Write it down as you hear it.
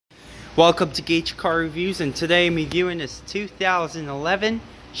Welcome to Gage Car Reviews, and today I'm reviewing this 2011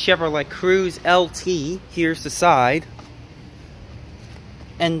 Chevrolet Cruze LT. Here's the side.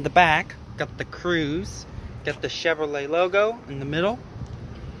 And the back, got the Cruze, got the Chevrolet logo in the middle,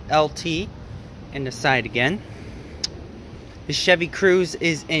 LT, and the side again. The Chevy Cruze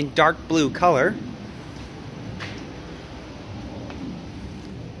is in dark blue color.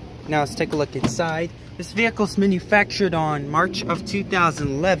 Now let's take a look inside. This vehicle is manufactured on March of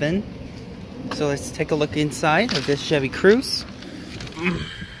 2011. So let's take a look inside of this Chevy Cruze.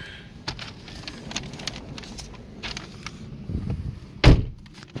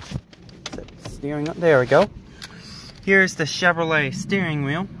 Steering up, there we go. Here's the Chevrolet steering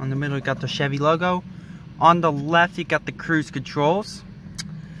wheel. On the middle you got the Chevy logo. On the left you got the cruise controls.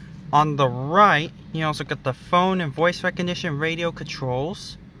 On the right you also got the phone and voice recognition radio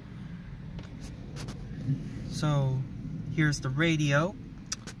controls. So here's the radio.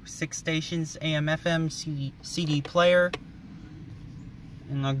 6 stations, AM, FM, CD player,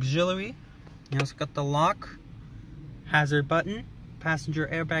 and auxiliary. You also got the lock, hazard button, passenger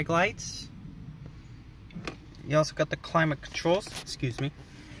airbag lights. You also got the climate controls,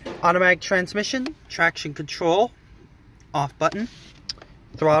 automatic transmission, traction control, off button,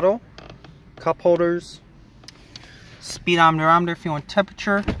 throttle, cup holders, speedometer if you want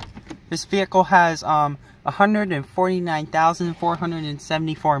temperature. This vehicle has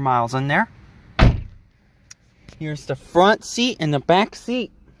 149,474 miles in there. Here's the front seat and the back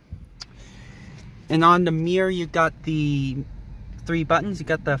seat. And on the mirror you got the 3 buttons. You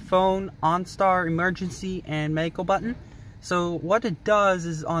got the phone, OnStar, emergency, and medical button. So what it does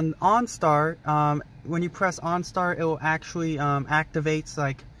is on OnStar, when you press OnStar, it will actually activates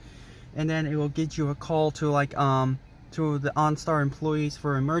and then it will get you a call to to the OnStar employees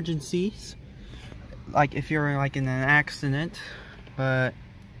for emergencies. Like if you're in an accident, but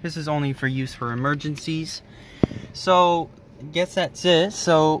this is only for use for emergencies. So I guess that's it.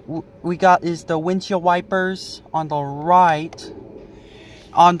 So we got is the windshield wipers on the right.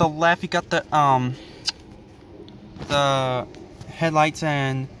 On the left you got the headlights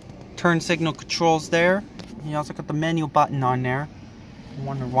and turn signal controls there. You also got the menu button on there. I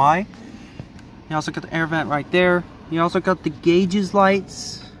wonder why. You also got the air vent right there. You also got the gauges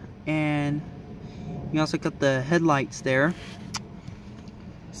lights, and you also got the headlights there.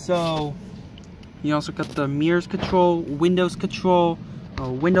 So you also got the mirrors control, windows control,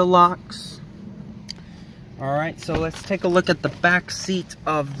 window locks. Alright, so let's take a look at the back seat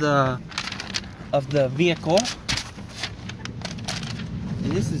of the vehicle.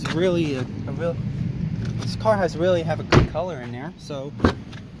 And this is really this car has really have a good color in there. So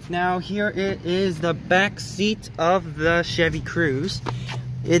now here it is, the back seat of the Chevy Cruze.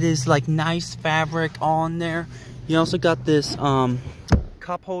 It is nice fabric on there. You also got this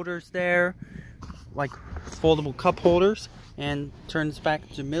cup holders there, foldable cup holders, and turns back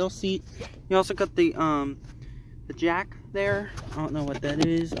to the middle seat. You also got the jack there. I don't know what that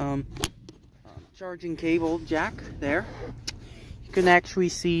is. Charging cable jack there. You can actually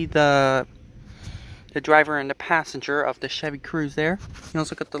see the driver and the passenger of the Chevy Cruze there. You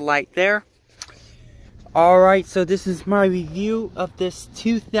also got the light there. Alright, so this is my review of this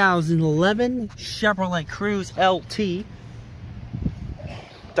 2011 Chevrolet Cruze LT.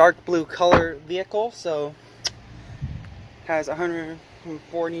 Dark blue color vehicle, so has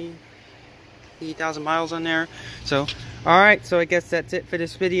 140,000 miles on there. So, alright, so I guess that's it for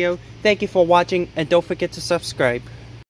this video. Thank you for watching, and don't forget to subscribe.